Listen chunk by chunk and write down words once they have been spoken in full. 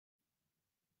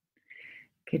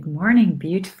Good morning,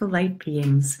 beautiful light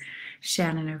beings.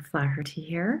 Shannon O'Flaherty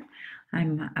here.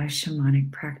 I'm a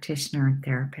shamanic practitioner and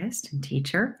therapist and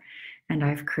teacher, and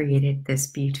I've created this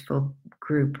beautiful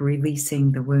group,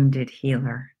 Releasing the Wounded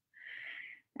Healer.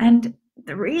 And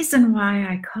the reason why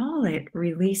I call it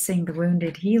Releasing the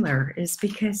Wounded Healer is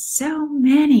because so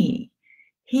many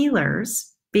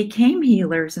healers became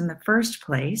healers in the first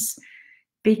place,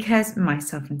 because,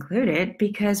 myself included,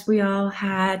 because we all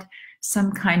had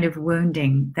some kind of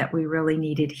wounding that we really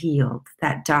needed healed,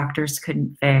 that doctors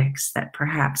couldn't fix, that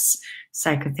perhaps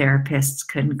psychotherapists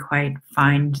couldn't quite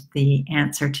find the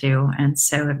answer to. And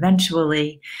so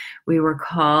eventually we were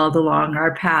called along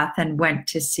our path and went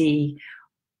to see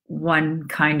one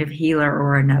kind of healer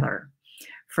or another.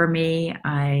 For me,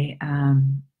 I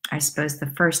suppose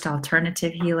the first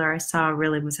alternative healer I saw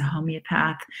really was a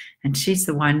homeopath, and she's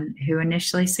the one who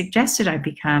initially suggested I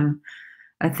become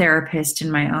a therapist in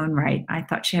my own right. I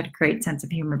thought she had a great sense of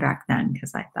humor back then,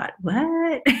 because I thought,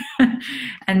 what?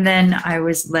 And then I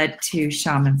was led to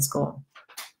shaman school.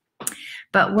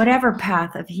 But whatever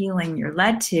path of healing you're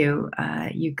led to,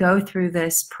 you go through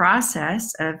this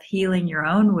process of healing your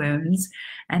own wounds,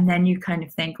 and then you kind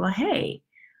of think, well, hey,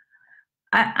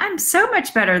 I'm so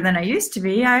much better than I used to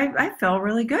be. I feel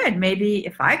really good. Maybe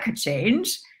if I could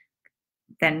change,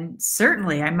 then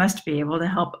certainly I must be able to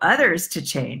help others to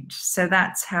change. So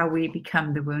that's how we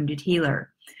become the wounded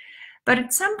healer. But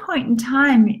at some point in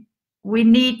time, we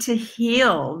need to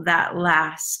heal that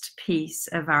last piece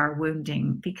of our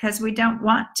wounding, because we don't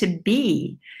want to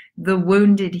be the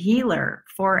wounded healer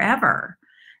forever.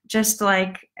 Just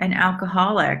like an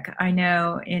alcoholic, I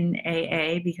know in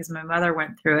AA, because my mother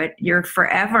went through it, you're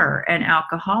forever an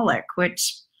alcoholic,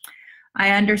 which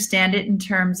I understand it in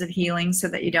terms of healing so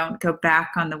that you don't go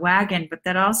back on the wagon, but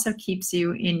that also keeps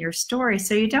you in your story.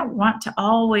 So you don't want to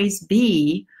always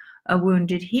be a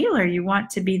wounded healer. You want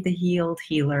to be the healed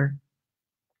healer.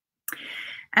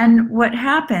 And what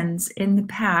happens in the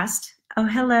past, oh,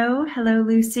 hello,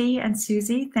 Lucy and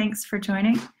Susie, thanks for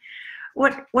joining.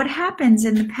 What happens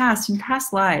in the past, in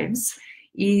past lives,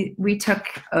 we took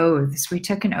oaths. We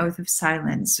took an oath of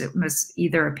silence. It was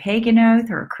either a pagan oath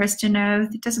or a Christian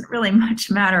oath. It doesn't really much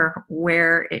matter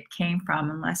where it came from,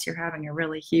 unless you're having a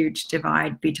really huge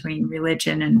divide between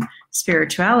religion and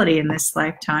spirituality in this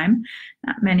lifetime.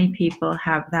 Not many people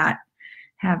have that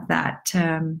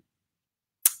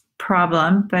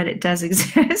problem, but it does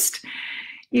exist.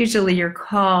 Usually you're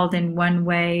called in one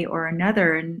way or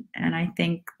another, and I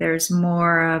think there's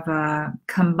more of a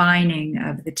combining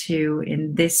of the two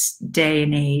in this day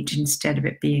and age, instead of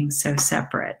it being so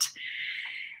separate.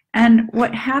 And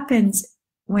what happens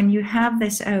when you have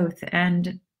this oath,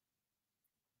 and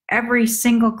every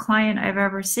single client I've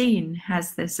ever seen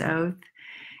has this oath,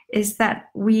 is that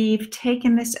we've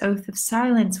taken this oath of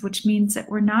silence, which means that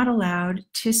we're not allowed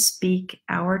to speak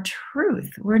our truth.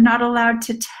 We're not allowed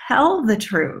to tell the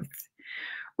truth,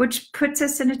 which puts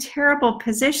us in a terrible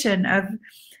position of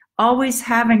always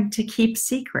having to keep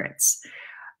secrets,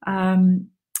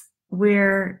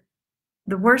 where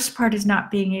the worst part is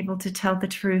not being able to tell the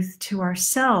truth to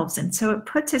ourselves. And so it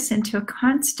puts us into a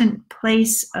constant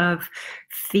place of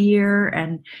fear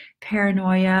and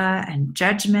paranoia and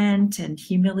judgment and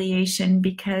humiliation,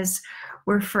 because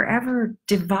we're forever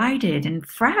divided and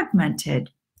fragmented.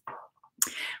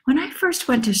 When I first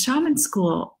went to shaman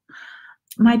school,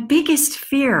 my biggest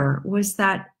fear was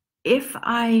that if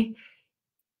I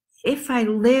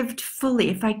lived fully,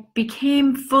 if I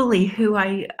became fully who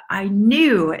I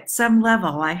knew at some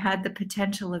level I had the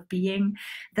potential of being,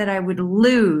 that I would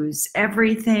lose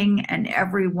everything and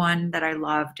everyone that I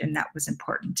loved and that was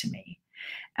important to me.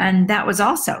 And that was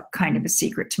also kind of a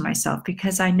secret to myself,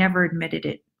 because I never admitted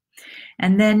it.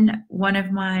 And then one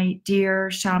of my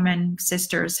dear shaman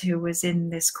sisters who was in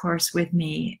this course with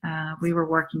me, we were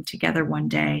working together one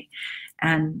day,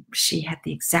 and she had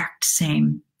the exact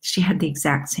same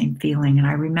feeling. And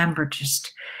I remember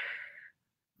just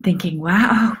thinking,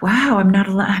 wow, I'm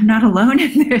not alone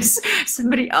in this.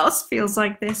 Somebody else feels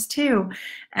like this too.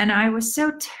 And I was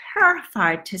so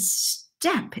terrified to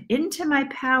step into my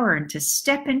power and to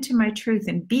step into my truth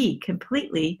and be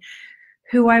completely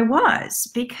who I was,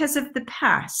 because of the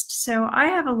past. So I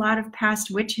have a lot of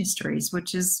past witch histories,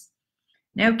 which is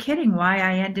no kidding why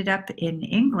I ended up in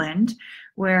England,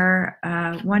 where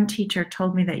one teacher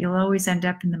told me that you'll always end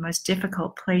up in the most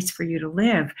difficult place for you to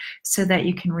live, so that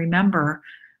you can remember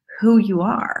who you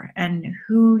are and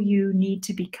who you need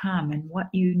to become and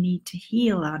what you need to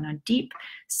heal on a deep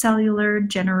cellular,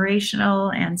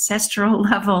 generational, ancestral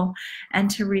level,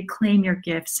 and to reclaim your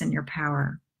gifts and your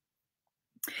power.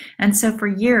 And so for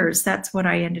years, that's what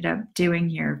I ended up doing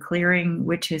here, clearing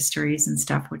witch histories and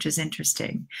stuff, which is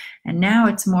interesting. And now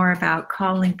it's more about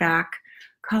calling back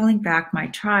my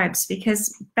tribes,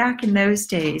 because back in those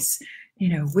days,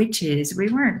 witches, we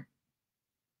weren't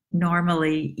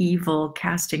normally evil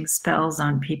casting spells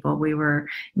on people. We were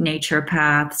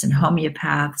naturopaths and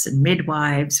homeopaths and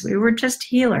midwives. We were just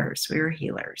healers. We were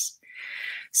healers.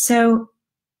 So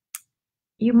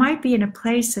you might be in a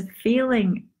place of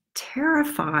feeling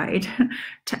terrified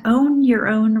to own your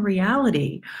own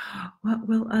reality. What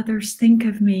will others think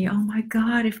of me? Oh my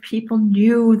God, if people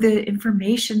knew the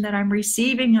information that I'm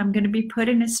receiving, I'm going to be put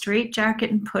in a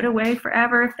straitjacket and put away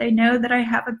forever. If they know that I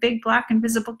have a big black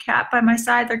invisible cat by my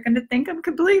side, they're going to think I'm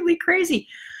completely crazy.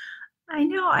 I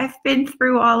know, I've been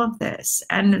through all of this,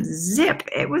 and zip,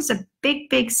 it was a big,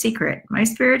 big secret. My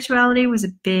spirituality was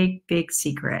a big, big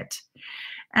secret.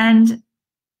 And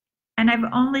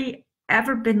I've only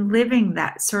ever been living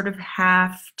that sort of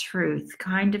half truth,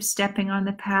 kind of stepping on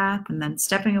the path and then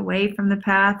stepping away from the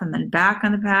path and then back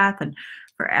on the path, and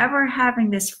forever having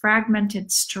this fragmented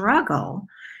struggle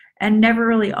and never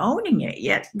really owning it.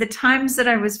 Yet the times that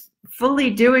I was fully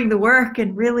doing the work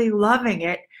and really loving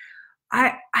it,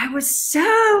 I was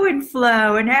so in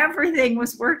flow and everything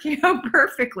was working out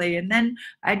perfectly. And then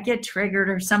I'd get triggered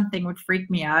or something would freak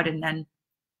me out, and then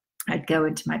I'd go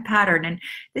into my pattern. And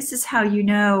this is how you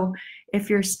know if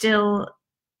you're still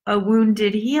a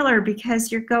wounded healer,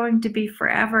 because you're going to be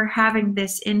forever having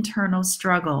this internal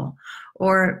struggle,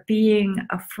 or being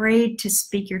afraid to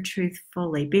speak your truth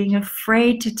fully, being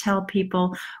afraid to tell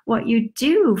people what you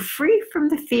do, free from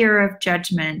the fear of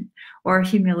judgment or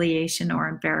humiliation or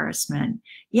embarrassment.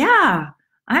 Yeah,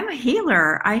 I'm a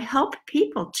healer. I help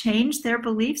people change their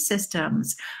belief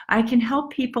systems. I can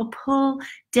help people pull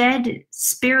dead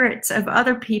spirits of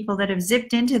other people that have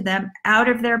zipped into them out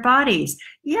of their bodies.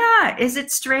 Yeah, is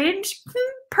it strange?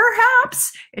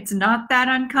 Perhaps. It's not that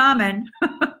uncommon.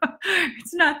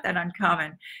 It's not that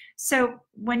uncommon. So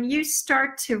when you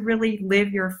start to really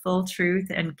live your full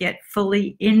truth and get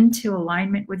fully into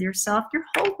alignment with yourself, your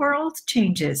whole world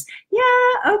changes.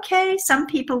 Yeah, okay, some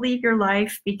people leave your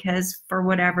life because for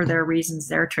whatever their reasons,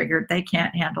 they're triggered. They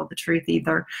can't handle the truth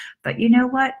either. But you know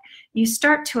what? You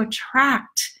start to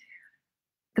attract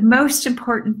the most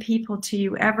important people to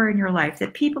you ever in your life, the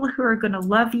people who are going to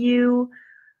love you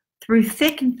through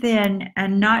thick and thin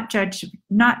and not judge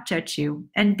you,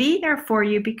 and be there for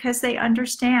you because they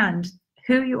understand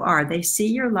who you are. They see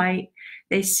your light,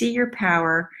 they see your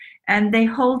power, and they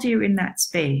hold you in that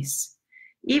space.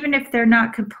 Even if they're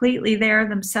not completely there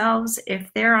themselves,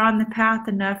 if they're on the path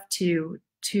enough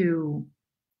to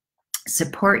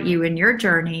support you in your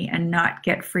journey and not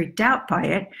get freaked out by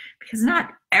it, because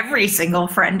not every single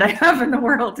friend I have in the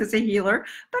world is a healer,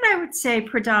 but I would say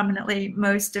predominantly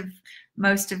most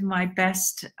of my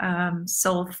best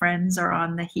soul friends are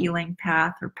on the healing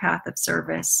path or path of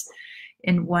service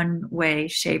in one way,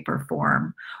 shape, or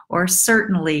form. Or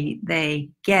certainly they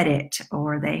get it,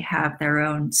 or they have their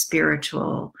own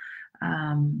spiritual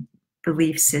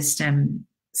belief system,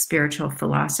 spiritual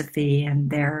philosophy, and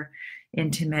they're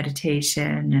into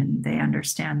meditation and they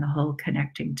understand the whole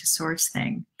connecting to source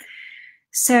thing.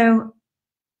 So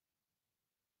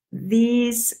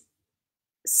these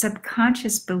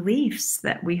subconscious beliefs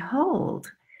that we hold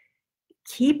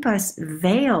keep us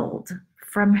veiled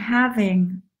from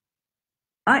having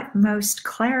utmost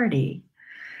clarity,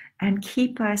 and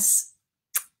keep us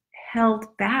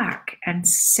held back and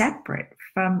separate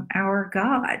from our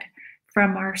God,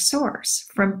 from our source,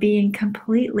 from being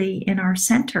completely in our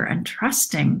center and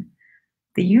trusting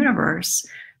the universe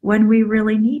when we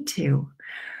really need to.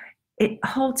 It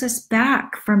holds us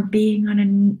back from being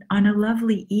on a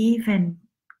lovely, even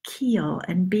keel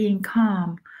and being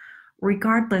calm,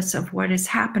 regardless of what is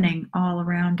happening all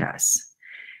around us.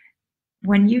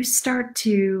 When you start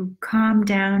to calm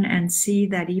down and see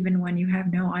that even when you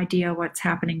have no idea what's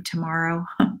happening tomorrow,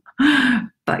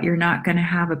 but you're not going to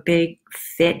have a big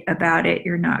fit about it,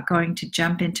 you're not going to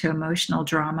jump into emotional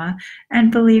drama.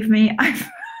 And believe me,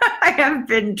 I have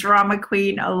been drama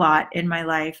queen a lot in my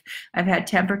life. I've had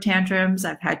temper tantrums.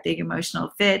 I've had big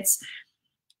emotional fits.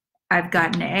 I've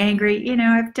gotten angry.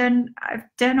 I've done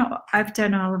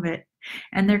all of it.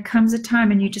 And there comes a time,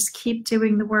 and you just keep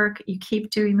doing the work. You keep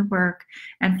doing the work,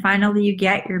 and finally you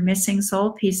get your missing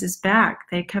soul pieces back.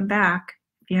 They come back.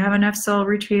 If you have enough soul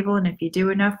retrieval, and if you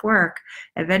do enough work,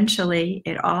 eventually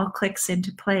it all clicks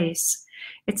into place.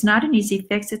 It's not an easy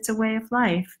fix. It's a way of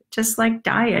life. Just like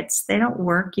diets, they don't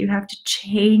work. You have to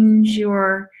change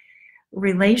your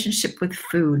relationship with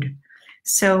food.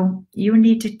 So you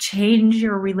need to change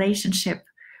your relationship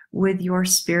with your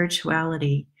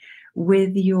spirituality,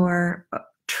 with your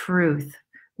truth,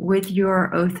 with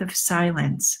your oath of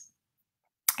silence.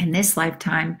 In this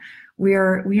lifetime,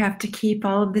 we have to keep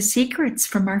all of the secrets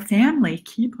from our family,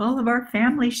 keep all of our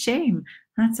family shame.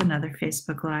 That's another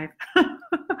Facebook Live.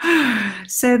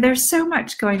 So there's so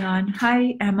much going on.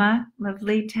 Hi, Emma.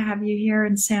 Lovely to have you here,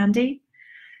 and Sandy.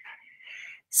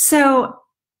 So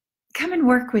come and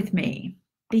work with me,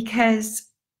 because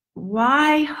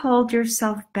why hold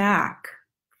yourself back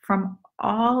from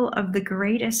all of the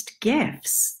greatest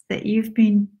gifts that you've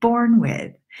been born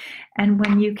with? And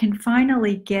when you can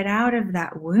finally get out of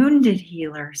that wounded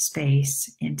healer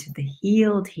space into the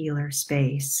healed healer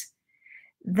space,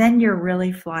 then you're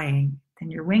really flying. Then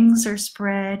your wings are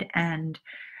spread and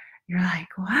you're like,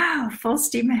 wow, full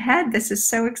steam ahead. This is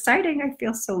so exciting. I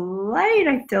feel so light.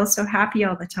 I feel so happy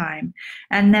all the time.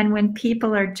 And then when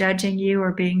people are judging you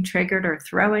or being triggered or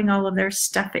throwing all of their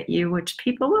stuff at you, which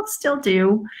people will still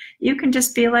do, you can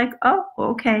just be like, oh,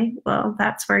 okay, well,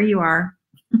 that's where you are.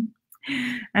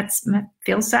 That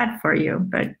feels sad for you,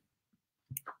 but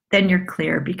then you're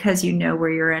clear, because you know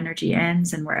where your energy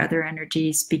ends and where other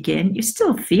energies begin. You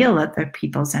still feel other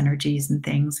people's energies and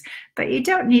things, but you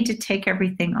don't need to take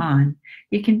everything on.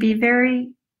 You can be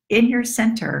very in your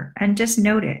center and just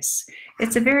notice.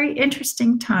 It's a very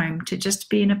interesting time to just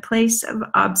be in a place of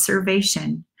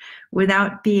observation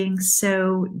without being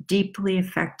so deeply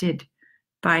affected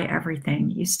by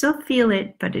everything. You still feel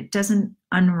it, but it doesn't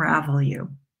unravel you.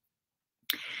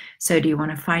 So do you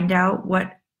want to find out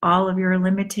what all of your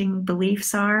limiting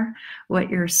beliefs are, what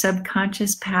your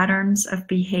subconscious patterns of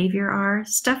behavior are,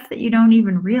 stuff that you don't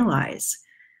even realize?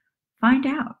 Find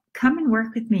out. Come and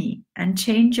work with me and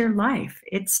change your life.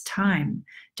 It's time.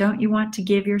 Don't you want to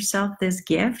give yourself this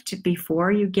gift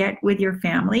before you get with your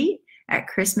family at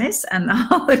Christmas and the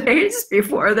holidays,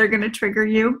 before they're going to trigger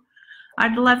you?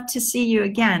 I'd love to see you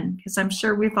again, because I'm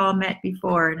sure we've all met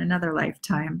before in another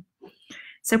lifetime.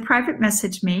 So private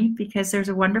message me, because there's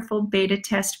a wonderful beta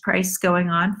test price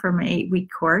going on for my 8-week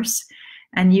course,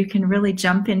 and you can really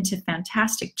jump into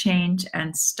fantastic change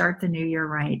and start the new year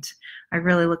right. I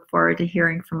really look forward to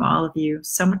hearing from all of you.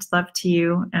 So much love to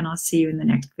you, and I'll see you in the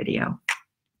next video.